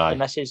 Aye.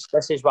 And this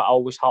is what I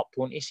always harped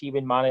on to see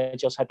when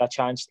managers had a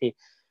chance to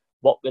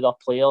work with their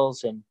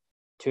players and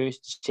 2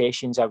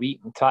 sessions a week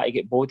and try to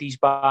get bodies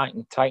back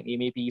and trying to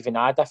maybe even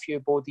add a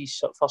few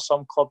bodies for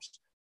some clubs.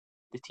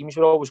 The teams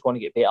were always going to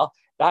get better.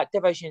 That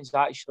division's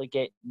actually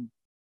getting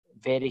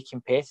very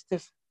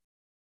competitive.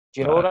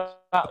 Do you know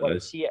that?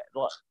 Let's see it.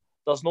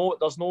 There's no.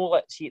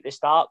 Let's see at the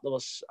start there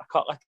was a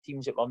couple of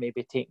teams that were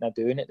maybe taking a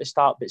down at the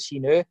start, but see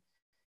now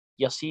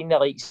you're seeing the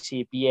likes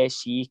say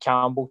BSC,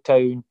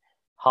 Campbelltown,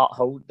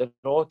 Harthill.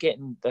 They're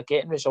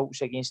getting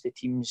results against the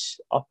teams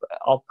up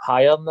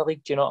higher in the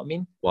league. Do you know what I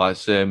mean? Well,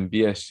 it's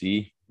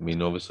BSC. I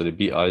mean, obviously they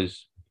beat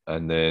us,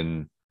 and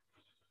then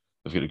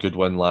they've got a good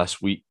win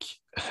last week,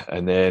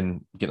 and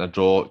then getting a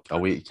draw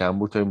away to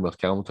Campbelltown, where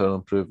Campbelltown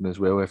improving as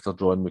well after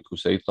drawing with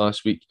Coolside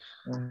last week.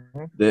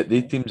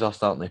 The teams are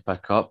starting to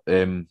pick up.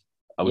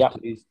 I was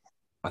pleased.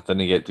 I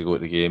didn't get to go to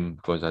the game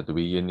because I had the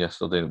wee in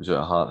yesterday and it was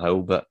out at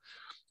Harthill, but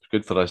it's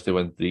good for us to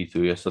win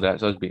 3-2 yesterday.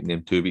 That's us beating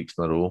them 2 weeks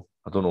in a row.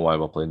 I don't know why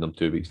we're playing them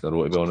 2 weeks in a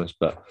row, to be honest,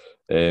 but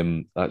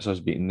that's us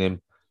beating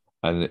them.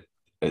 And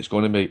it's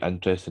going to be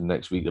interesting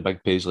next week. The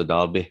big Paisley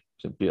derby,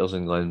 St Peters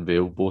and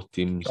Glenvale, both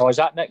teams. Oh, is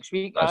that next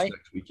week? That's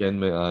next weekend,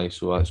 mate. Aye,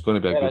 so it's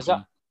going to be a good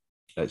one.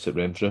 It's at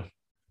Renfrew.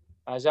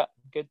 Is it?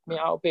 Good, mate.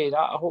 That'll be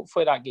that.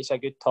 Hopefully that gets a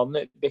good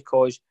turnout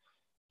because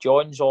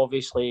John's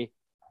obviously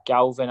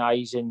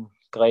galvanising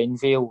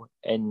Glenvale,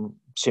 and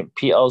St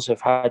Peters have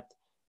had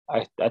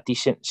a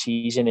decent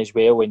season as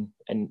well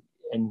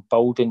and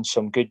building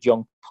some good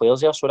young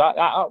players there. So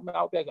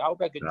that'll be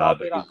a good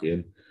derby. Good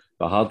game.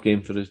 But a hard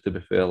game for us, to be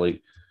fair.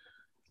 Like,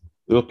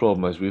 the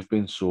problem is we've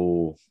been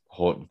so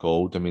hot and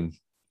cold. I mean,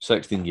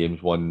 16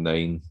 games, won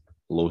 9,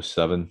 lost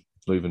 7,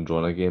 not even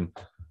drawn a game.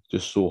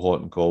 Just so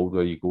hot and cold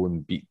where you go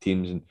and beat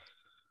teams. And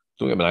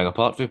don't get me wrong,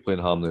 apart from playing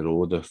Hamley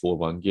Road, the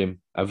 4-1 game,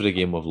 every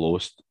game we've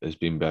lost has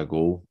been by a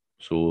goal.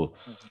 So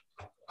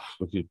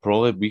we could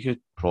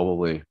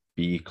probably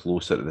be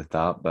closer to the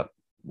top, but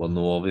we're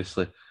not,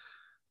 obviously.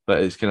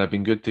 But it's kind of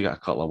been good to get a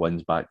couple of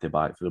wins back to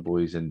back for the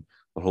boys, and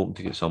we're hoping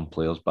to get some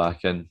players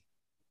back in.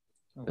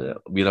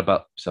 We're a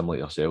bit similar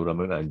to yourself. The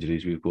amount of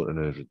injuries we've got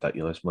now is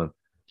ridiculous, man.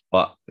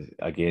 But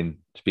again,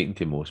 speaking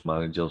to most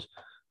managers,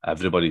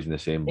 everybody's in the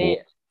same boat.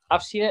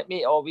 I've seen it,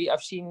 mate, all week.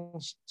 I've seen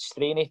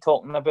Straney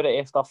talking about it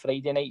after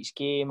Friday night's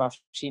game. I've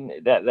seen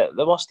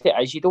the worst it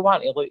is you don't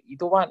want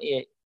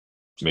to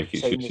Make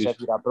sound as excuses. if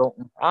you're a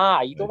broken.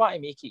 You don't want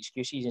to make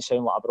excuses and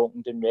sound like a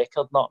broken down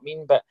record, not I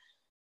mean, but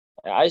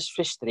it is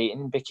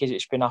frustrating because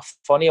it's been a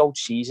funny old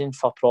season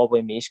for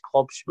probably most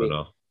clubs with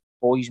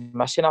boys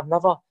missing.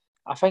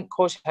 I think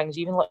cause things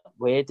even like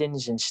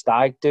weddings and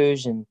stag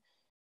do's and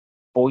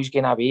boys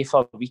getting away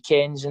for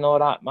weekends and all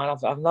that, man,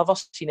 I've never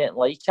seen it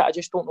like it. I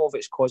just don't know if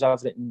it's because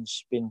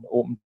everything's been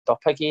opened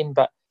up again,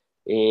 but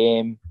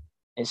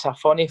it's a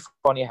funny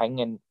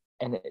thing,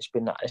 and it's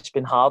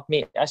been hard,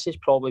 mate. This has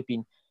probably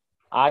been,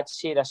 I'd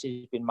say this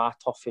has been my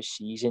toughest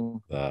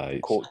season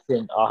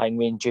coaching a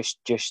hangman, just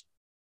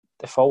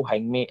the full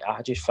hang, mate.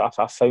 I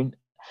found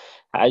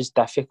it is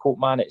difficult,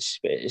 man. It's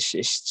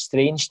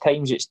strange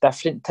times, it's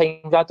different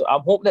times.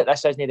 I'm hoping that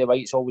this isn't the way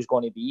it's always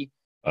going to be.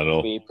 I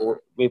know.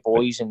 With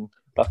boys and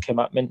their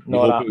commitment and you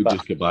all hope that. It would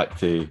just go back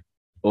to,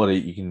 all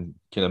right, you can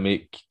kind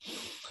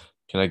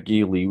of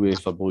give leeway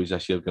for boys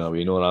this year going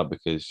away and all that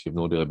because you've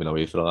not really been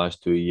away for the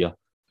last 2 years.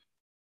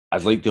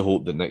 I'd like to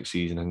hope that next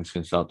season things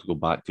can start to go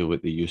back to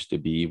what they used to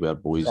be, where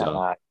boys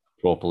are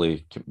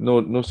properly,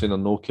 no saying they're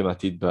no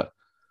committed, but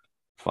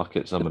fuck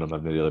it, some of them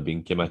haven't really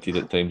been committed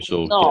at times.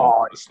 So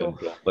it's not.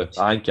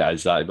 I think it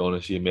is that, to be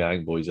honest with you, I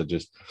think boys are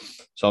just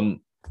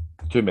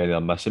too many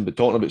are missing. But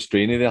talking about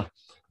Straney there,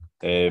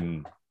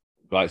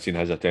 I've seen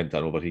his attempt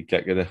at an overhead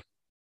kick of it.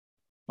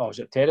 Oh, was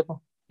it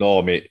terrible?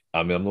 No, mate.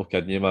 I mean, I'm not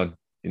kidding you, man.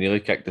 He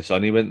nearly kicked the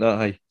sun. He went that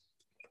high.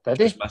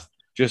 Did he?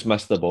 Just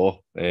missed the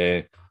ball.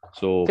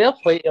 So fair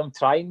play to him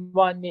trying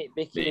one, mate.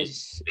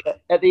 Because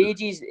at the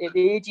ages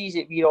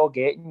that we're all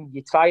getting,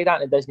 you try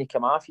that and it doesn't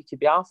come off. You could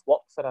be off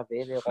work for a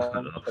very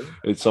long time.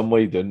 It's some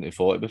way down to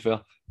 40, to be fair.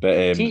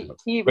 But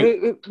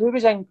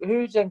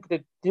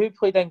who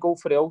played in goal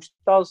for the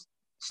All-Stars?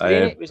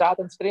 Was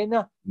Adam Strain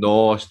there?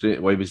 No, he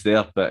was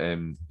there, but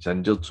he's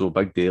injured, so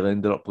Big Dale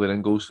ended up playing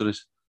in goals for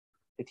us.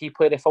 Did he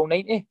play the full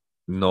 90?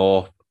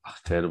 No,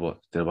 terrible.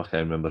 I can't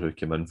remember who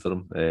came in for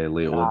him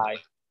later on.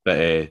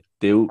 But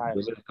Dale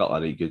made a couple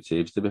of right good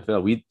saves, to be fair.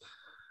 It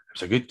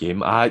was a good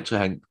game. I actually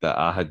think that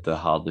I had the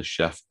hardest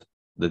shift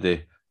the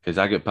day because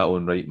I got put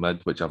on right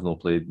mid, which I've not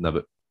played in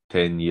about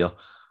 10 years.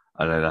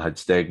 And then I had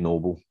Steg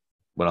Noble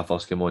when I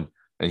first came on,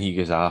 and he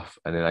goes off.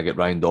 And then I get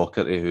Ryan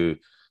Docherty, who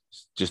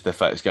just the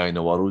fittest guy in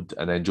the world,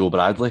 and then Joe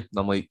Bradley, and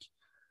I'm like,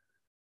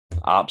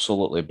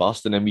 absolutely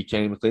bust. And then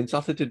Kenny McLean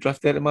started to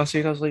drift out of my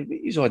side. I was like, what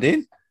he's all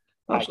doing?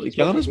 Absolutely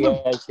killing us, man.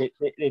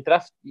 They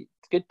drift.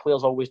 Good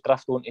players always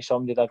drift onto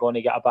somebody they're going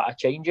to get a bit of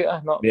change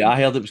out of. I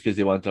heard it was because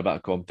they wanted a bit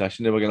of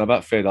competition. They were getting a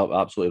bit fed up,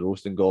 absolutely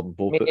roasting Gordon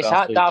Pope. Mate, it's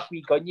that daft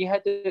wee gun you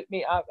had,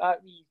 mate.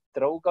 That wee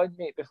drill gun,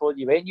 mate. Before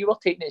you went, you were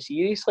taking it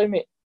seriously,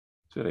 mate.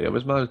 Sorry, it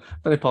was, man.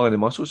 Didn't pull any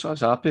muscles, so I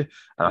was happy.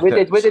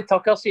 What did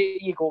Tucker say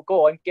to you? Go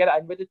on, get it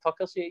in. What did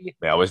Tucker say to you?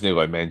 Mate, I wasn't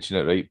going to mention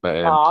it, right? But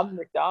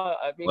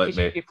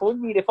you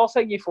phoned me. The first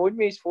thing you phoned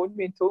me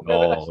and told me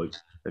about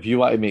this. If you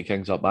want to make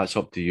things up, that's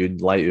up to you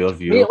and light your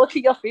view. Mate, look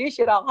at your face,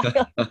 you're a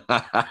liar.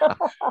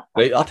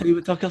 Right, I'll tell you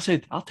what Tucker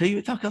said.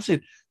 Tucker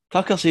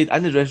said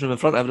in the dressing room in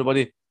front of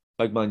everybody,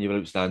 big man, you were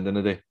outstanding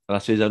today. And I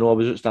says, I know I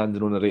was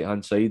outstanding on the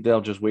right-hand side there,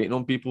 just waiting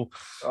on people.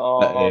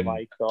 Oh,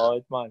 my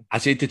God, man. I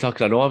said to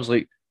Tucker, I was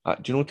like,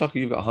 do you know, Tucker,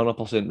 you've got a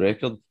 100%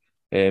 record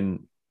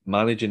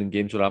managing in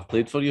games where I've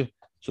played for you.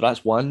 So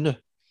that's one now.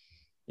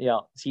 Yeah,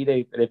 see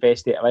the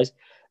best it is.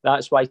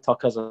 That's why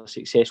Tucker's a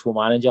successful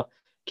manager,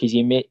 because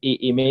he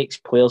makes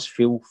players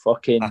feel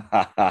fucking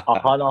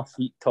 100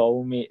 feet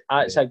tall, mate.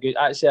 That's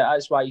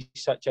why he's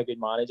such a good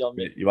manager,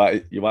 mate. You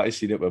want to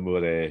see it when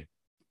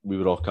we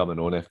were all coming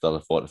on after the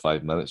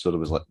 45 minutes, so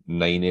there was like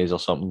 9 A's or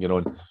something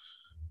going on.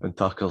 And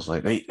Tucker's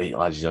like, right,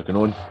 lads, he's going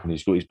on. And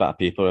he's got his bit of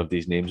paper with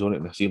these names on it.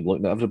 And I see him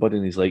looking at everybody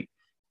and he's like,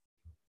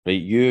 right,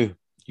 you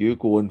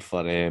going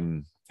for,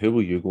 who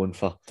were you going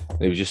for? And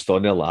he was just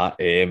on there like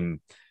and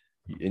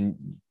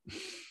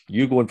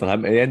you going for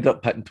him. And he ended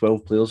up pitting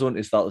 12 players on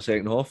to start the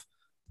second half.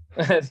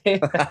 The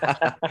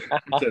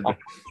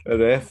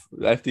ref,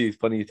 it's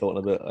funny you talking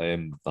about,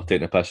 I'm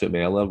taking a piss at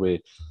me earlier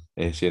with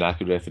saying I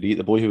could referee.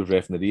 The boy who was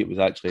refereeing it was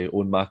actually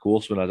on my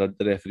course when I did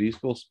the referee's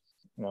course.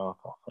 No.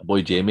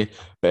 Boy Jamie,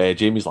 but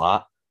Jamie's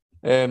like,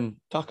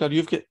 Tucker,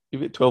 you've got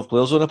 12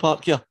 players on the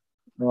park here.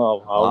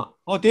 Oh wow! Like,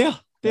 oh dear.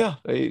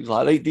 Right, he's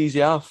like, right,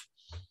 easy off.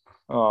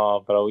 Oh,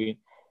 brilliant!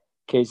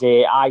 Because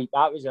that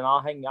was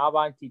another thing I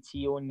wanted to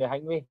see on the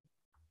thing with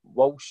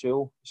Will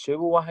Sewell,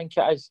 I think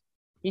it is.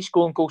 He's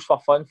scoring goals for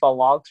fun for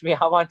Largs, mate.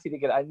 I wanted to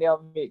get in there,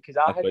 mate, because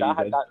I had that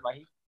in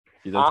my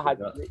head.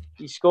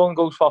 He's scoring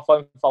goals for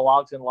fun for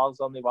Largs, and Largs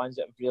are the ones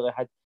that have really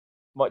had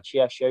much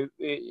of a shout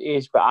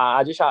is, but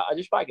I just want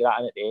to get that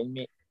in at the end,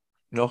 mate.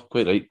 No,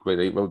 quite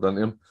right. Well done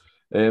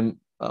to him.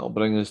 That'll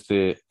bring us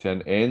to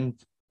an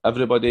end.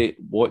 Everybody,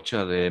 watch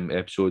our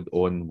episode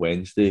on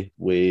Wednesday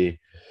with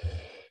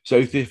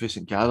Southie for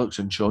St Carroll's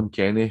and Sean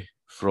Kenny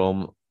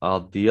from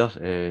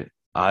Ardere.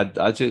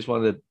 I'd say it's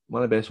one of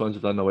the best ones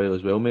I've done in a while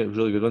as well, mate. It was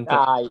really good, wasn't it?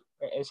 Aye,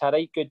 it's a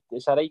right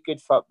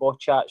good football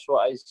chat.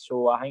 So it is.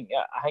 So I think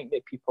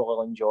that people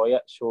will enjoy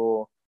it.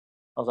 So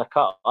there's a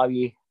couple of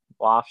wee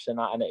laughs and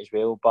that in it as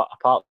well. But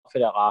apart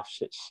from the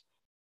laughs,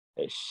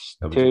 it's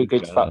two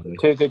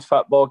good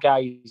football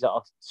guys that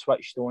are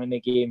switched on in the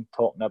game,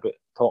 talking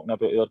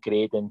about our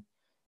grade and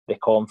the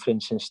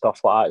conference and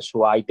stuff like that.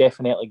 So I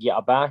definitely get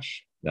a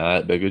bash. Nah,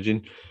 it'd be good,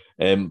 Gene.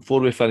 Before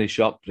we finish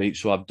up, right,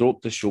 so I've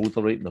dropped the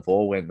shoulder right and the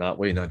ball went that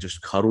way and I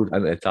just curled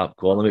into the top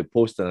corner, mate,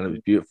 posting, and it was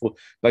beautiful.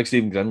 Big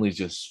Stephen Grinley's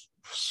just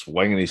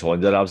swinging his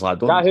horns there. I was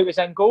like, Is that who was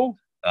in goal?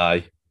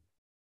 Aye.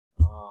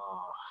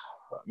 Oh,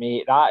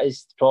 mate, that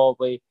is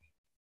probably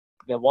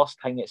the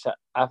worst thing that's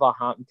ever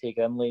happened to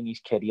Grinley in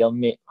his career,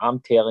 mate. I'm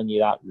telling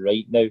you that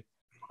right now.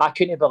 I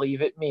couldn't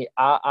believe it, mate.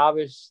 I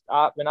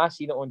when I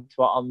seen it on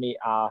Twitter, mate,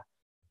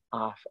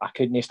 I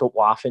couldn't stop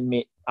laughing,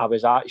 mate. I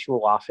was actually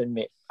laughing,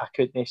 mate. I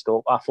couldn't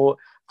stop. I thought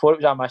it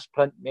was a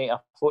misprint, mate. I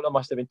thought there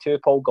must have been two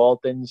Paul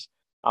Gordons.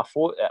 I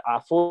thought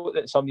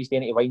that somebody's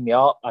going to wind me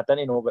up. I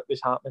didn't know what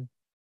was happening.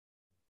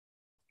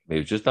 It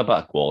was just a bit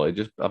of quality,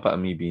 just a bit of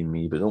me being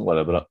me, but don't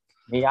worry about it.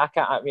 Mate, I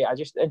can't. Mate, I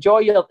just enjoy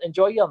your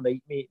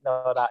night, mate.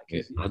 No, that.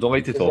 I don't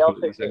like to talk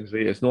about these things,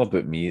 right? It's not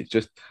about me.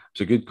 It's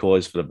a good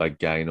cause for a big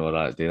guy and all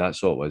that.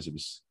 That's all it was. It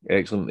was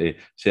excellent to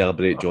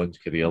celebrate John's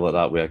career like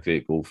that with a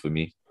great goal for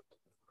me.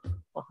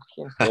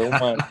 Fucking hell,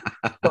 man.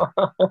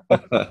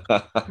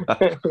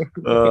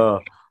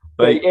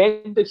 Right,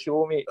 end the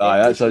show, mate. Aye,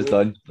 that's us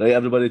done. Right,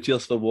 everybody,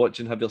 cheers for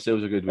watching. Have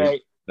yourselves a good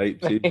week. Right,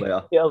 see you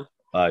later.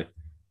 Bye.